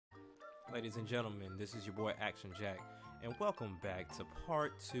Ladies and gentlemen, this is your boy Action Jack, and welcome back to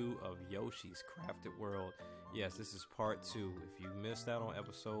part 2 of Yoshi's Crafted World. Yes, this is part 2. If you missed out on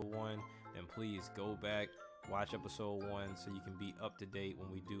episode 1, then please go back, watch episode 1 so you can be up to date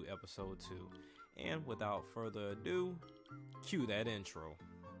when we do episode 2. And without further ado, cue that intro.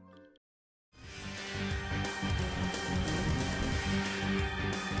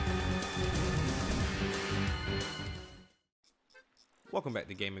 Welcome back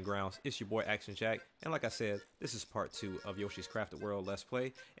to Gaming Grounds. It's your boy Action Jack, and like I said, this is part 2 of Yoshi's Crafted World Let's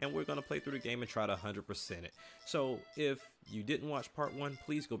Play, and we're gonna play through the game and try to 100% it. So if you didn't watch part 1,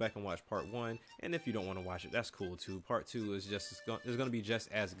 please go back and watch part 1, and if you don't want to watch it, that's cool too. Part 2 is gonna be just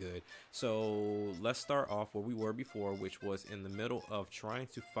as good. So let's start off where we were before, which was in the middle of trying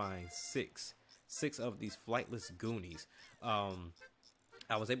to find six of these flightless Goonies.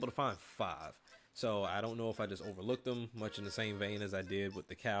 I was able to find 5. So I don't know if I just overlooked them, much in the same vein as I did with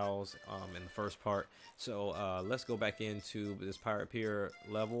the cows in the first part. So let's go back into this Pirate Pier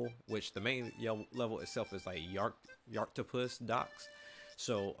level, which the main level itself is like Yarktopus docks.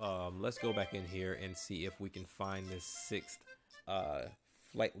 So let's go back in here and see if we can find this 6th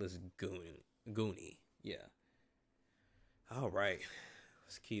flightless Goonie. Yeah. All right,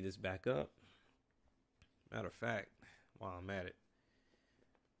 let's key this back up. Matter of fact, while I'm at it,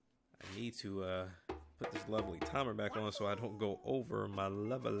 I need to put this lovely timer back on so I don't go over my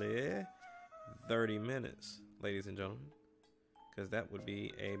lovely 30 minutes, ladies and gentlemen, because that would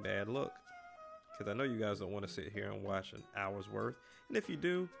be a bad look. Because I know you guys don't want to sit here and watch an hour's worth, and if you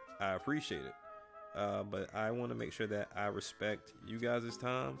do, I appreciate it. But I want to make sure that I respect you guys'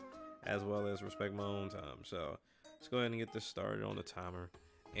 time as well as respect my own time. So let's go ahead and get this started on the timer,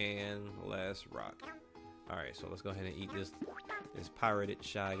 and let's rock. Alright, so let's go ahead and eat this pirated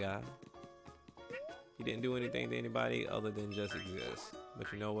Shy Guy. He didn't do anything to anybody other than just exist.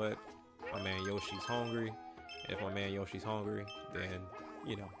 But you know what? My man Yoshi's hungry. If my man Yoshi's hungry, then,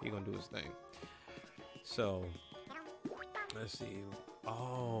 you know, he's gonna do his thing. So, let's see.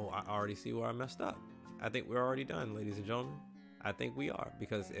 Oh, I already see where I messed up. I think we're already done, ladies and gentlemen. I think we are.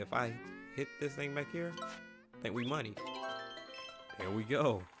 Because if I hit this thing back here, I think we money. There we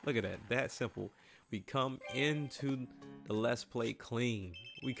go. Look at that. That simple. We come into the Let's Play clean.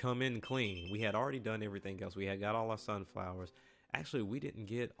 We come in clean. We had already done everything else. We had got all our sunflowers. Actually, we didn't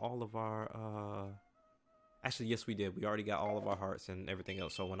get all of our... Actually, yes, we did. We already got all of our hearts and everything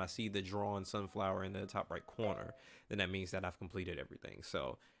else. So when I see the drawn sunflower in the top right corner, then that means that I've completed everything.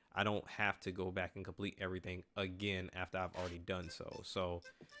 So I don't have to go back and complete everything again after I've already done so. So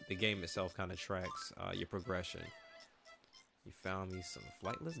the game itself kind of tracks your progression. You found me some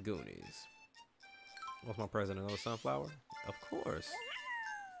flightless Goonies. What's my present? Another sunflower? Of course.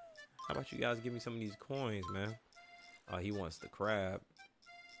 How about you guys give me some of these coins, man? He wants the crab.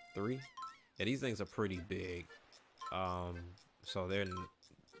 3? Yeah, these things are pretty big. So they're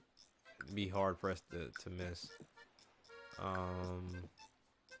be hard pressed to miss.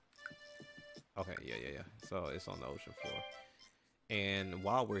 Okay, yeah. So it's on the ocean floor. And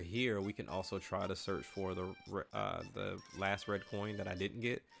while we're here, we can also try to search for the last red coin that I didn't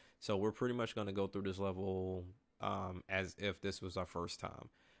get. So we're pretty much going to go through this level as if this was our first time.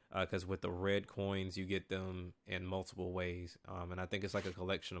 Because with the red coins, you get them in multiple ways. And I think it's like a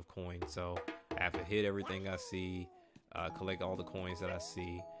collection of coins. So I have to hit everything I see, collect all the coins that I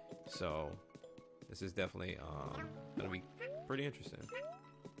see. So this is definitely going to be pretty interesting.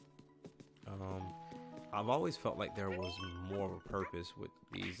 I've always felt like there was more of a purpose with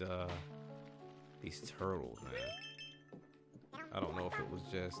these turtles, man. I don't know if it was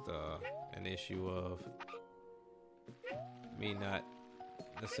just an issue of me not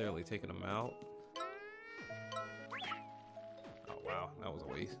necessarily taking them out. Oh wow, that was a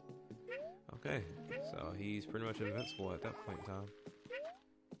waste. Okay, so he's pretty much invincible at that point in time.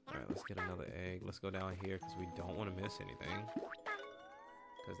 Alright, let's get another egg. Let's go down here because we don't want to miss anything,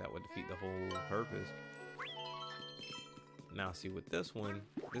 because that would defeat the whole purpose. Now see, with this one,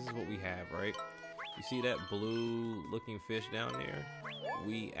 this is what we have, right? You see that blue looking fish down there?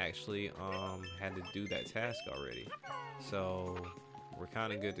 We actually had to do that task already, so we're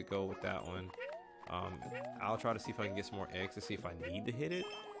kind of good to go with that one. I'll try to see if I can get some more eggs to see if I need to hit it,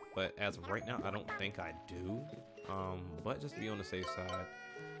 but as of right now I don't think I do. But just to be on the safe side,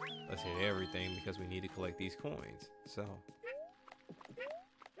 let's hit everything because we need to collect these coins. So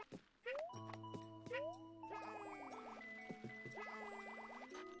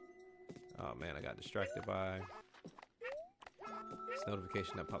oh man, I got distracted by this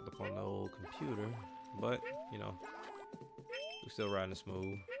notification that popped up on the old computer, but you know, we're still riding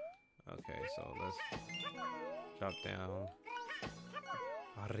smooth. Okay, so let's drop down.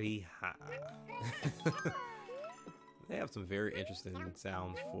 Riha. They have some very interesting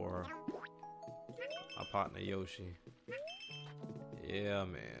sounds for our partner Yoshi. Yeah,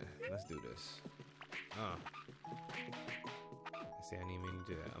 man. Let's do this. See, I didn't mean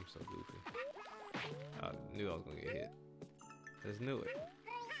to do that. I'm so goofy. I knew I was gonna get hit. I just knew it.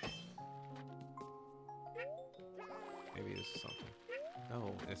 Maybe this is something.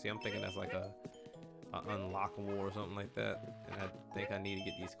 No, and see, I'm thinking that's like a unlockable or something like that, and I think I need to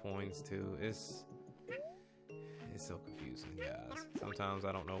get these coins too. It's so confusing, guys. Sometimes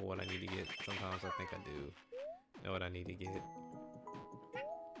I don't know what I need to get. Sometimes I think I do know what I need to get.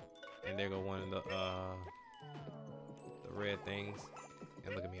 And there go one of the red things.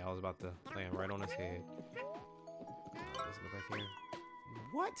 And look at me, I was about to land right on his head. Let's go back here.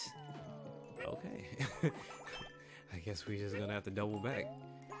 What? Okay. I guess we just gonna have to double back.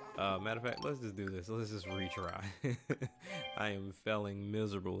 Matter of fact, let's just do this. Let's just retry. I am failing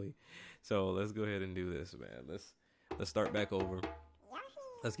miserably. So let's go ahead and do this, man. Let's start back over.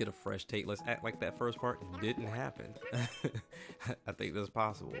 Let's get a fresh take. Let's act like that first part didn't happen. I think that's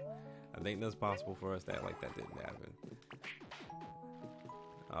possible. I think that's possible for us to act like that didn't happen.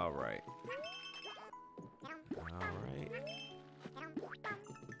 All right. All right.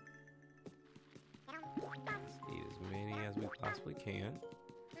 Let's eat as many as we possibly can.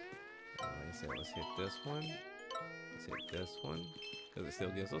 Like I said, let's hit this one. Let's hit this one because it still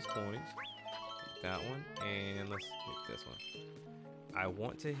gives us coins. Hit that one, and let's hit this one. I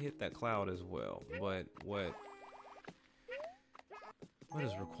want to hit that cloud as well, but what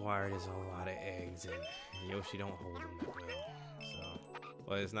is required is a lot of eggs, and Yoshi don't hold them that well. So,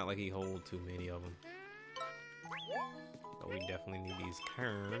 well, it's not like he holds too many of them. But we definitely need these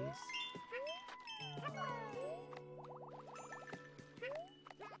kerns.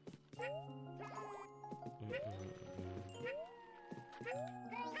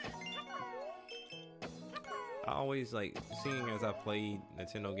 I always like, seeing as I played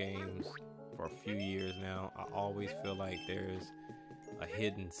Nintendo games for a few years now, I always feel like there's a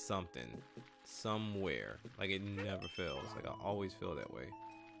hidden something somewhere. Like it never fails. Like I always feel that way.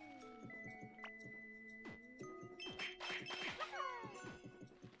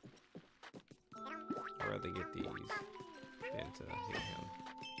 I'd rather get these than to hit him.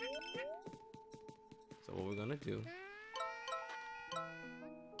 So what we're gonna do,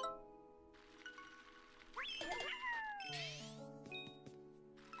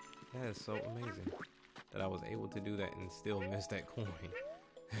 that is so amazing that I was able to do that and still miss that coin.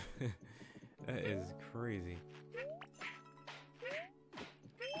 That is crazy.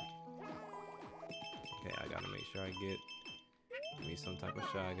 Okay, I gotta make sure I get me some type of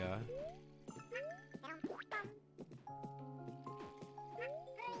Shy Guy.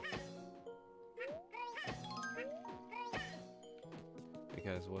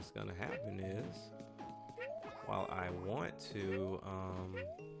 Because what's gonna happen is, while I want to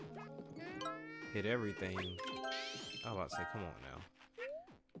hit everything, I was about to say, come on now,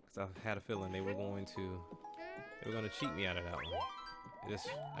 because I had a feeling they were going to cheat me out of that one.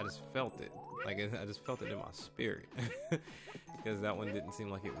 I just felt it, like I just felt it in my spirit, because that one didn't seem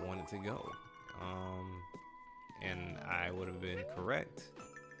like it wanted to go, and I would have been correct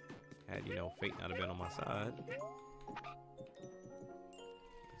had, you know, fate not have been on my side.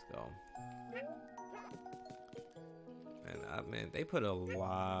 Let's go. Man, they put a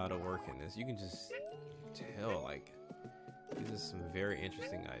lot of work in this. You can just tell, like, these are some very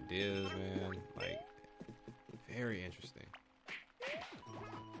interesting ideas, man. Like, very interesting.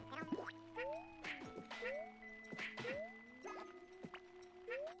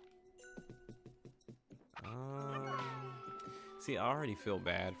 See, I already feel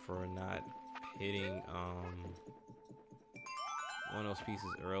bad for not hitting one of those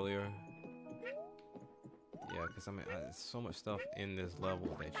pieces earlier. Yeah, because I mean, there's so much stuff in this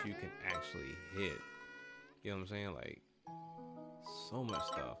level that you can actually hit. You know what I'm saying? Like, so much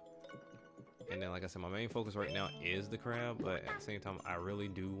stuff. And then, like I said, my main focus right now is the crab, but at the same time, I really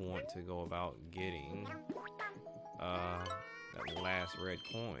do want to go about getting that last red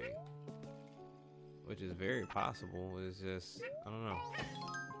coin, which is very possible. It's just, I don't know.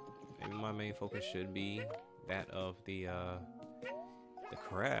 Maybe my main focus should be that of the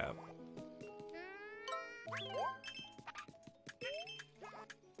crab.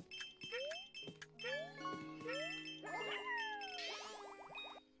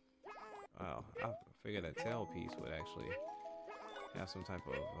 Wow, I figured that tail piece would actually have some type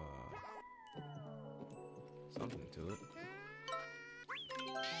of something to it.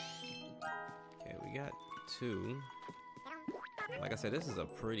 Okay, we got 2. Like I said, this is a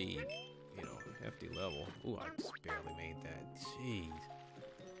pretty, you know, hefty level. Ooh, I just barely made that. Jeez.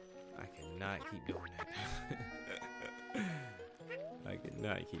 cannot keep doing that. I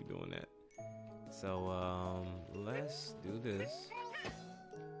cannot keep doing that. So let's do this.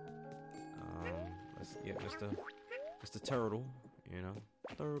 Let's get Mr. Turtle, you know.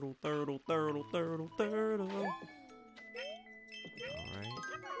 Turtle. Alright.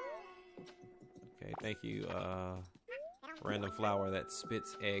 Okay, thank you, random flower that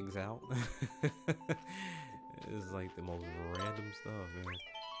spits eggs out. This is like the most random stuff, man.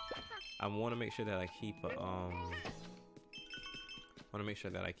 I want to make sure that I keep a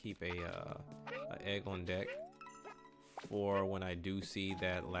egg on deck for when I do see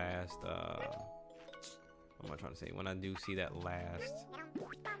that last what am I trying to say? When I do see that last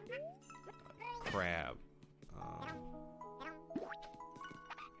crab. All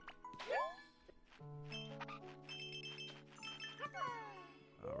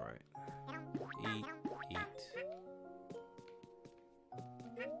right. Eat.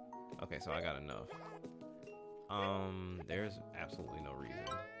 Okay, so I got enough. There's absolutely no reason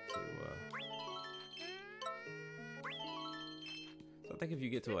to so I think if you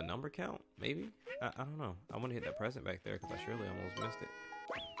get to a number count, maybe? I don't know. I want to hit that present back there because I surely almost missed it.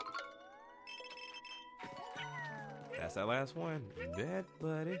 That's that last one. Bet,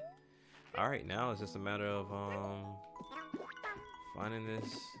 buddy. Alright, now it's just a matter of finding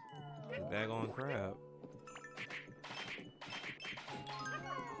this daggone crab.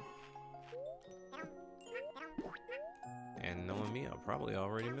 And knowing me, I probably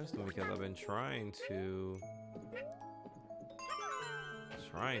already missed him because I've been trying to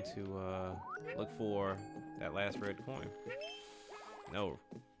look for that last red coin. No,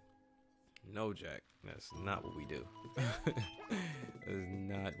 Jack. That's not what we do. That is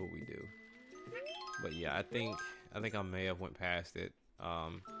not what we do. But yeah, I think I may have went past it.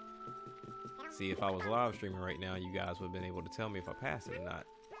 See, if I was live streaming right now, you guys would have been able to tell me if I passed it or not.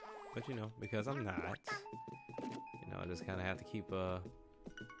 But you know, because I'm not, you know, I just kind of have to keep a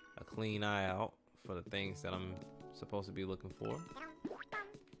clean eye out for the things that I'm supposed to be looking for.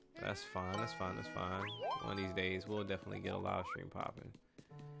 That's fine. One of these days, we'll definitely get a live stream popping.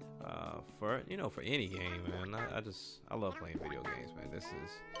 For any game, man. I love playing video games, man.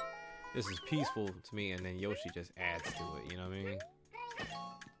 This is peaceful to me, and then Yoshi just adds to it. You know what I mean?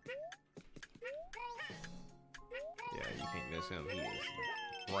 Yeah, you can't miss him. He is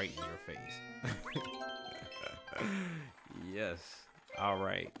right in your face. Yes. All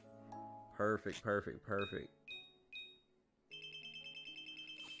right. Perfect.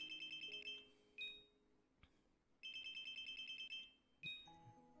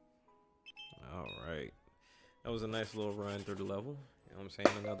 All right. That was a nice little run through the level. You know what I'm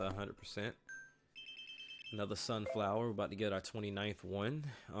saying? Another 100%. Another sunflower. We're about to get our 29th one.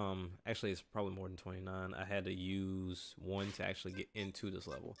 Actually, it's probably more than 29. I had to use one to actually get into this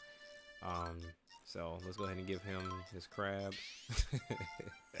level. So let's go ahead and give him his crabs.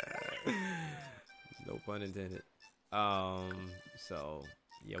 No pun intended. So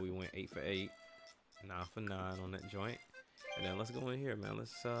yeah, we went 8 for 8, 9 for 9 on that joint. And then let's go in here, man.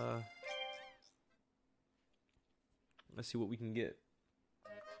 Let's see what we can get.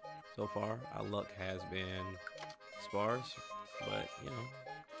 So far, our luck has been sparse, but you know,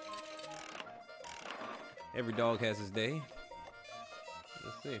 every dog has his day.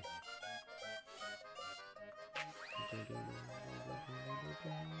 Let's see.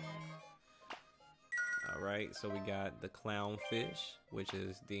 All right, so we got the clownfish, which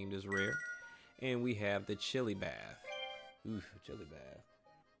is deemed as rare, and we have the chili bath. Oof, chili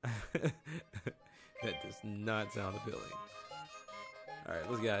bath. That does not sound appealing. All right,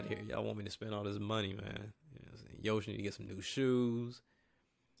 let's get out of here. Y'all want me to spend all this money, man? You know, Yoshi need to get some new shoes.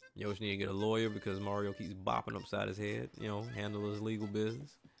 Yoshi need to get a lawyer because Mario keeps bopping upside his head. You know, handle his legal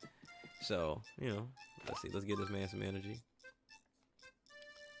business. So, you know, let's see. Let's get this man some energy.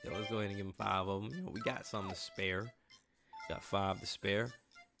 Yeah, let's go ahead and give him 5 of them. You know, we got some to spare. Got 5 to spare.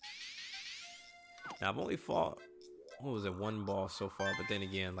 Now, I've only fought, what was it, 1 boss so far. But then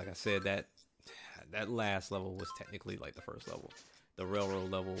again, like I said, that last level was technically like the first level. The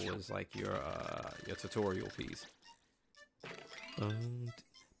railroad level was like your tutorial piece.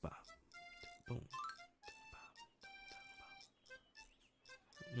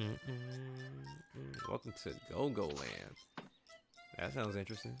 Welcome to Go-Go Land. That sounds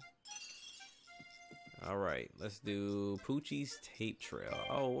interesting. All right, let's do Poochie's Tape Trail.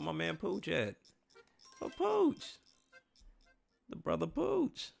 Oh, where my man Pooch at? Oh, Pooch, the brother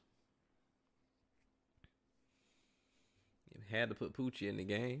Pooch. Had to put Poochie in the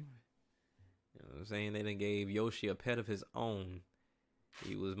game. You know what I'm saying? They done gave Yoshi a pet of his own.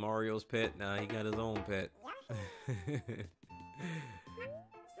 He was Mario's pet. Now he got his own pet.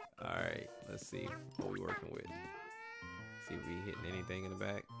 All Alright, let's see what we working with. See if we hitting anything in the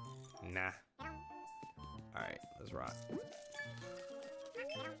back. Nah. Alright, let's rock.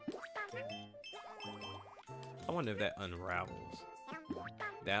 I wonder if that unravels.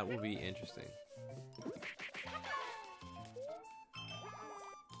 That will be interesting.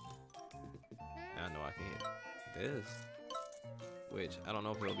 I know I can hit this, which I don't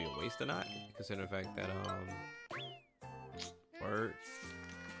know if it'll be a waste or not, considering the fact that word.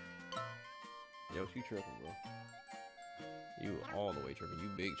 Yo, you tripping, bro? You all the way tripping. You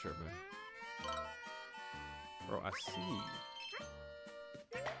big tripping, bro. I see you.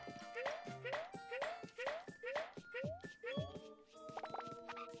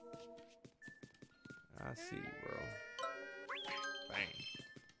 I see you, bro. Bang.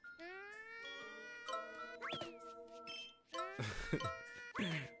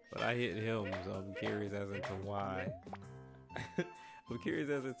 But I hit him, so I'm curious as to why. I'm curious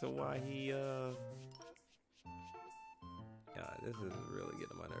as to why he yeah, this is really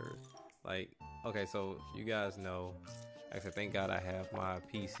getting on my nerves. Like, okay, so you guys know, actually thank God I have my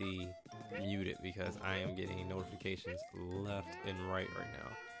PC muted because I am getting notifications left and right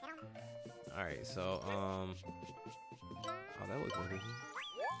now. Alright, so oh, that looks interesting.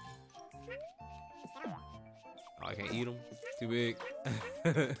 Oh, I can't eat them. Too big.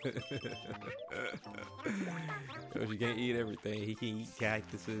 Yoshi can't eat everything. He can eat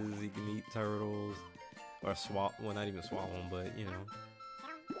cactuses. He can eat turtles, or swallow. Well, not even swallow them, but you know,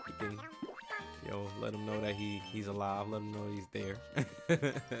 he can. Yo, let him know that he's alive. Let him know he's there.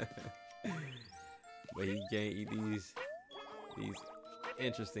 But he can't eat these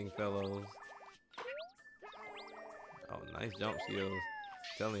interesting fellows. Oh, nice jump skills.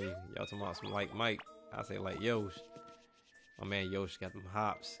 I'm telling you, y'all talking about some like Mike. I say like Yoshi. My man Yoshi got them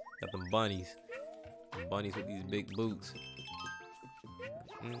hops, got them bunnies. Them bunnies with these big boots.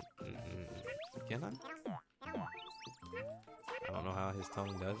 Can I? I don't know how his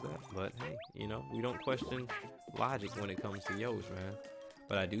tongue does that, but hey, you know, we don't question logic when it comes to Yoshi, man.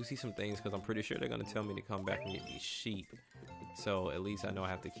 But I do see some things because I'm pretty sure they're gonna tell me to come back and get these sheep. So at least I know I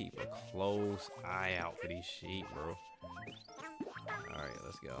have to keep a close eye out for these sheep, bro. Alright,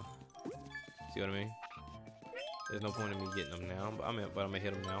 let's go. See what I mean? There's no point in me getting them now, but I'm gonna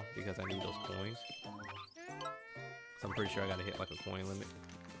hit them now because I need those coins. So I'm pretty sure I gotta hit like a coin limit.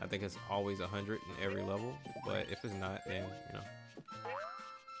 I think it's always 100 in every level, but if it's not, then you know.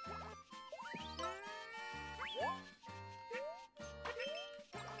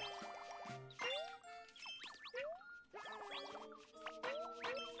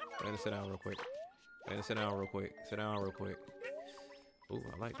 I'm gonna sit down real quick. I'm gonna sit down real quick. Sit down real quick. Ooh,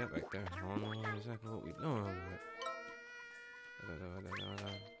 I like that back there. I don't know exactly what we doing, but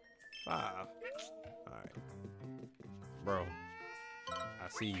 5. Alright. Bro. I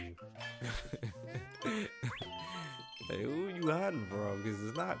see you. Hey, who you hiding from? Because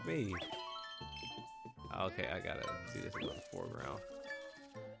it's not me. Okay, I gotta see this in the foreground.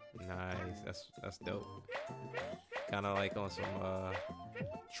 Nice. That's dope. Kind of like on some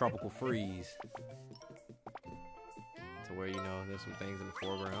tropical freeze. To where, you know, there's some things in the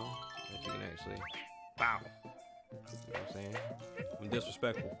foreground that you can actually bow. You know what I'm saying? I'm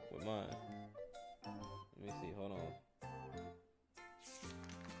disrespectful with mine. Let me see, hold on.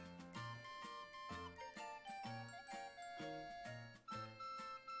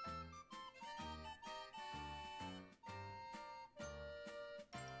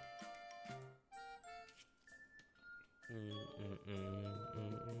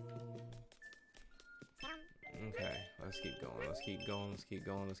 Okay, let's keep going. Let's keep going. Let's keep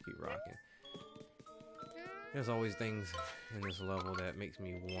going. Let's keep rocking. There's always things in this level that makes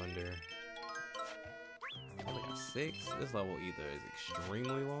me wonder. I only got 6. This level either is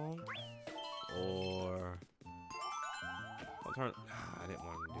extremely long, or I didn't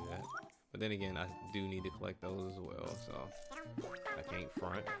want to do that. But then again, I do need to collect those as well, so I can't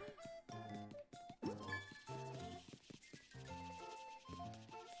front.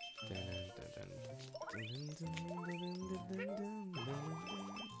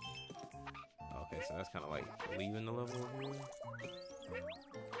 Okay, so that's kind of like leaving the level over here.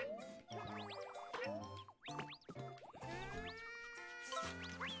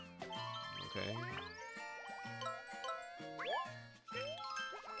 Okay.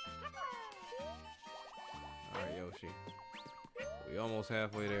 Alright, Yoshi. We almost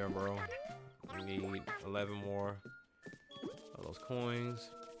halfway there, bro. We need 11 more of those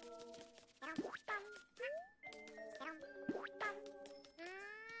coins.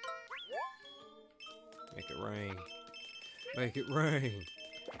 Make it rain. Make it rain.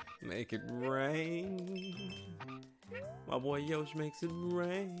 Make it rain. My boy Yoshi makes it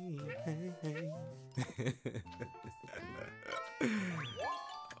rain.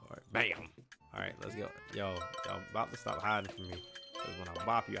 Alright, bam. Alright, let's go. Yo, y'all about to stop hiding from me. Cause when I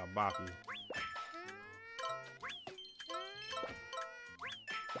bop you, I bop you.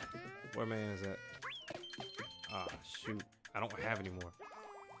 Where man is that? Ah, shoot. I don't have any more.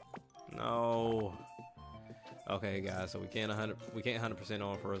 No. Okay, guys, so we can't 100%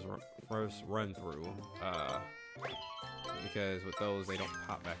 on first run through. Because with those they don't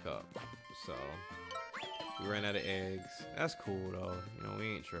pop back up. So we ran out of eggs. That's cool though. You know, we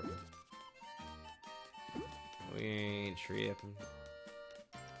ain't tripping. We ain't tripping.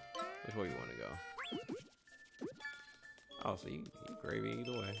 Which way you wanna go? Oh, so you gravy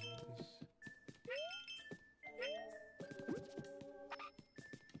either way.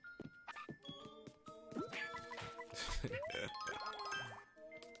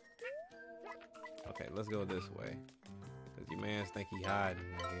 Okay, let's go this way. Cause your mans think he hiding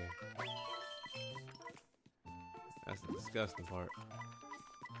right here. That's the disgusting part.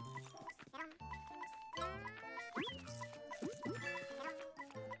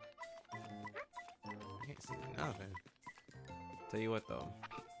 I can't see nothing. Tell you what though.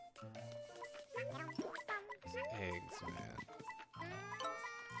 It's eggs, man.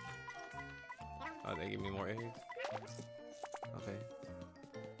 Oh, they give me more eggs? Okay.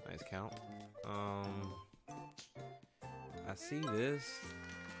 Nice count. I see this.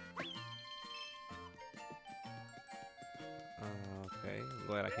 Okay, I'm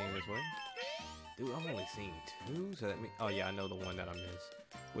glad I came this way. Dude, I've only seen 2, so that means, oh yeah, I know the one that I missed,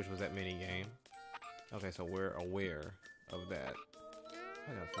 which was that mini game. Okay, so we're aware of that.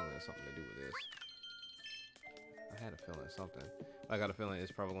 I got a feeling it's something to do with this. I had a feeling it's something. I got a feeling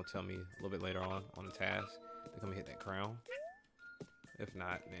it's probably gonna tell me a little bit later on the task to come hit that crown. If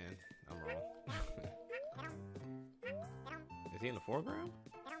not, man, I'm wrong. Is he in the foreground?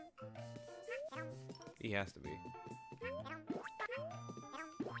 He has to be.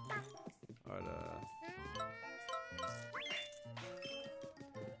 Or the...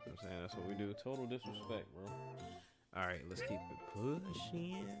 I'm saying that's what we do. Total disrespect, bro. Alright, let's keep it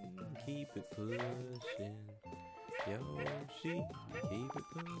pushing. Keep it pushing. Yoshi, keep it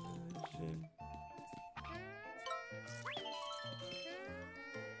pushing.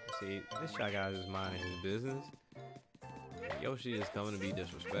 See, this Shy Guy is minding his business. Yoshi is coming to be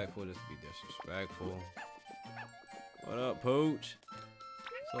disrespectful, just to be disrespectful. What up, Pooch?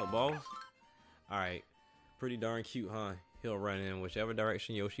 What's up, boss? Alright, pretty darn cute, huh? He'll run in whichever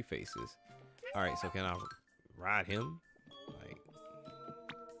direction Yoshi faces. Alright, so can I ride him? Like,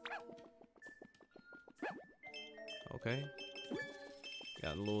 okay.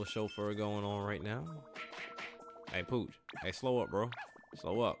 Got a little chauffeur going on right now. Hey, Pooch. Hey, slow up, bro.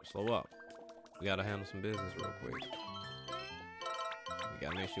 Slow up, slow up. We gotta handle some business real quick. We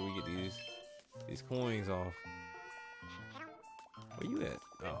gotta make sure we get these coins off. Where you at?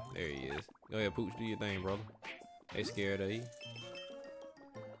 Oh, there he is. Go ahead, Pooch, do your thing, brother. They scared of you.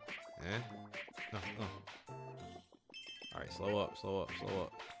 Eh? Alright, slow up, slow up, slow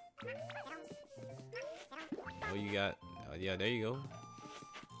up. What you got? Yeah, there you go.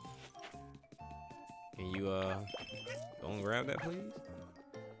 Can you, go and grab that, please?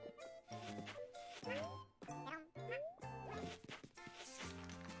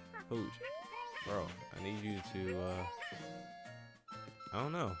 Pooch, bro, I need you to, I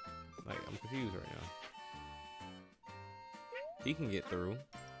don't know. Like, I'm confused right now. He can get through,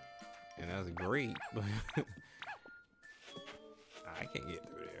 and that's great, but I can't get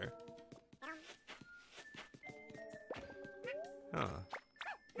through there. Huh.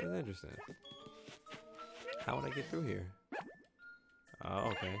 That's interesting. How would I get through here? Oh,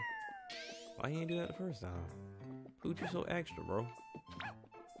 okay. Why you ain't do that the first time? Pooch, you so extra, bro.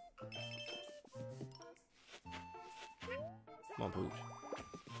 Come on, Pooch.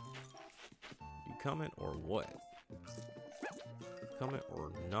 You coming or what? Coming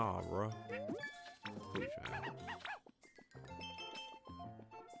or nah, bro? Pooch, man.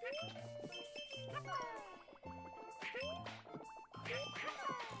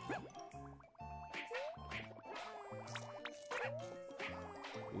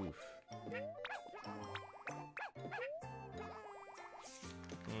 Oof.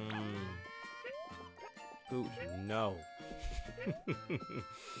 Pooch, no.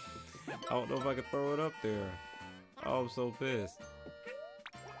 I don't know if I can throw it up there. Oh, I'm so pissed.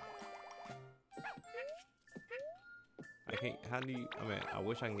 I can't, how do you, I mean, I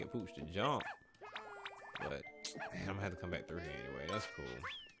wish I can get Pooch to jump. But, man, I'm gonna have to come back through here anyway. That's cool.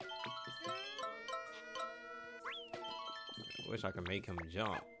 I wish I could make him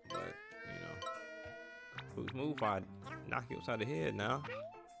jump, but, you know. Pooch, move if I knock you upside the head now.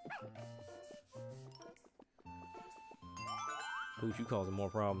 Pooch, you causing more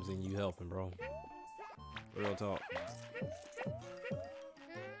problems than you helping, bro. Real talk.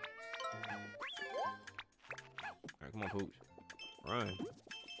 Alright, come on, Pooch. Run.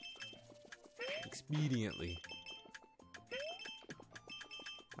 Expediently.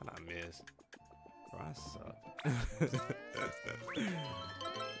 How'd I miss? Bro, I suck.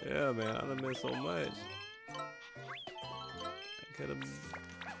 Yeah, man, I done missed so much. I could've...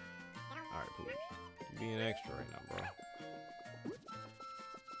 Alright, Pooch. You're being extra right now, bro.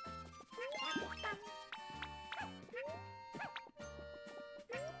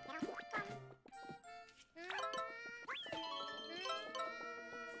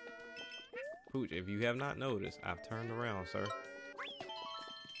 Pooch, if you have not noticed, I've turned around, sir.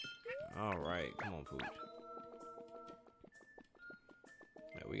 Alright, come on, Pooch.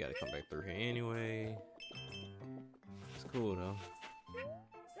 Yeah, we gotta come back through here anyway. It's cool, though.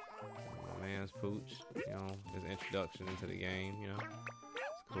 My man's Pooch, you know, his introduction into the game, you know.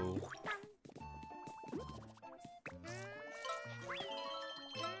 It's cool.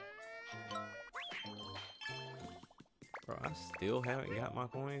 Bro, I still haven't got my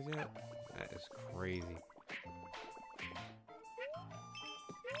coins yet? That is crazy.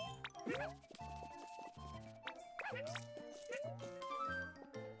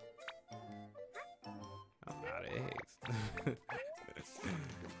 I'm out of eggs.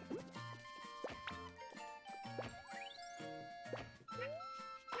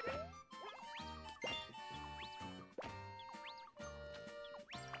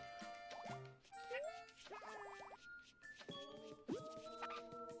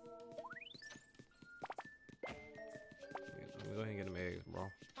 Go ahead and get them eggs, bro.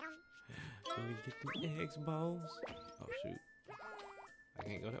 Let me get the eggs, balls. Oh shoot. I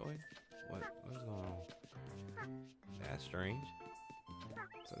can't go that way? What's going on? That's strange.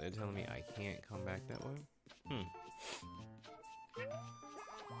 So they're telling me I can't come back that way? Ooh,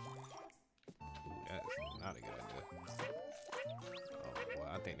 that's not a good idea. Oh boy,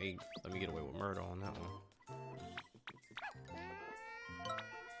 I think they let me get away with murder on that one.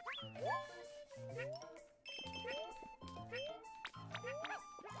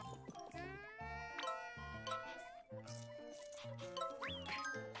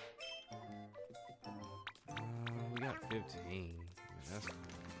 We got 15. Man, that's cool.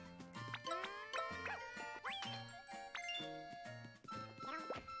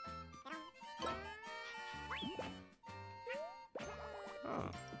 Huh.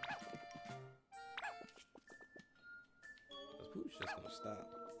 Pooch just gonna stop.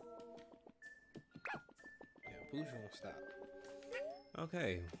 Yeah, Pooch won't stop.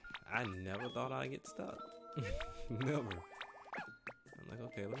 Okay, I never thought I'd get stuck. Never. I'm like,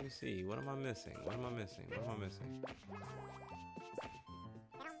 okay, let me see. What am I missing? What am I missing? What am I missing?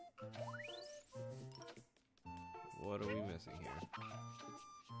 What are we missing here?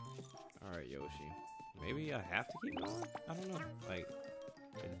 Alright, Yoshi. Maybe I have to keep going? I don't know. Like,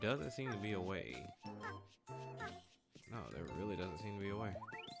 it doesn't seem to be a way. No, there really doesn't seem to be a way.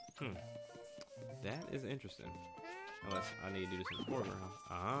 That is interesting. Unless I need to do this in the foreground.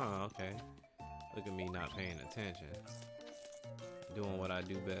 Ah, okay. Look at me not paying attention. Doing what I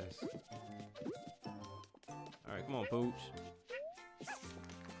do best. Alright, come on, Pooch.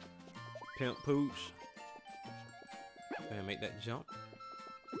 Pimp Pooch. And make that jump.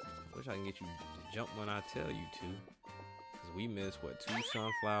 Wish I can get you to jump when I tell you to. Because we missed, what, 2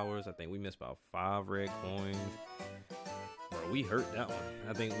 sunflowers? I think we missed about 5 red coins. Bro, we hurt that one.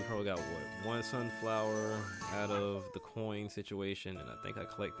 I think we probably got, what, 1 sunflower out of the coin situation. And I think I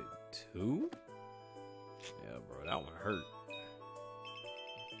collected 2? Yeah, bro, that one hurt.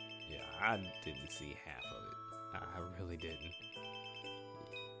 Yeah, I didn't see half of it. I really didn't.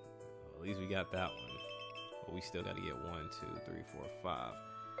 Well, at least we got that one. But we still got to get 1, 2, 3, 4, 5.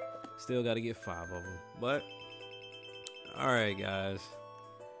 Still got to get 5 of them. But, alright, guys.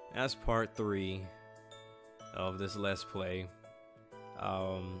 That's part 3 of this Let's Play.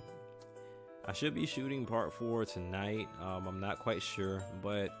 I should be shooting part 4 tonight. I'm not quite sure,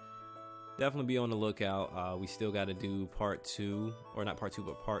 but definitely be on the lookout. We still got to do part 2, or not part 2,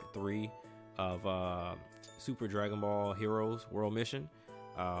 but part 3 of Super Dragon Ball Heroes World Mission.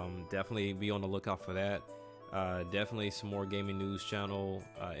 Definitely be on the lookout for that. Definitely some more gaming news channel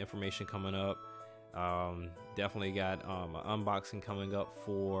information coming up. Definitely got an unboxing coming up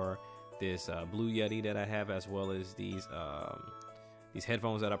for this Blue Yeti that I have, as well as these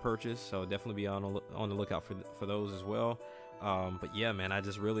headphones that I purchased. So definitely be on the lookout for those as well. But yeah, man, I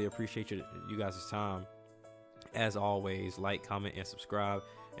just really appreciate you guys' time. As always, like, comment, and subscribe,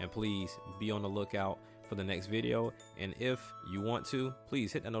 and please be on the lookout for the next video, and if you want to,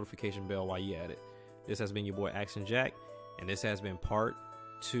 please hit that notification bell while you at it. This has been your boy Action Jack, and this has been part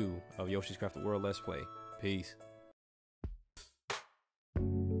 2 of Yoshi's Crafted World Let's Play. Peace.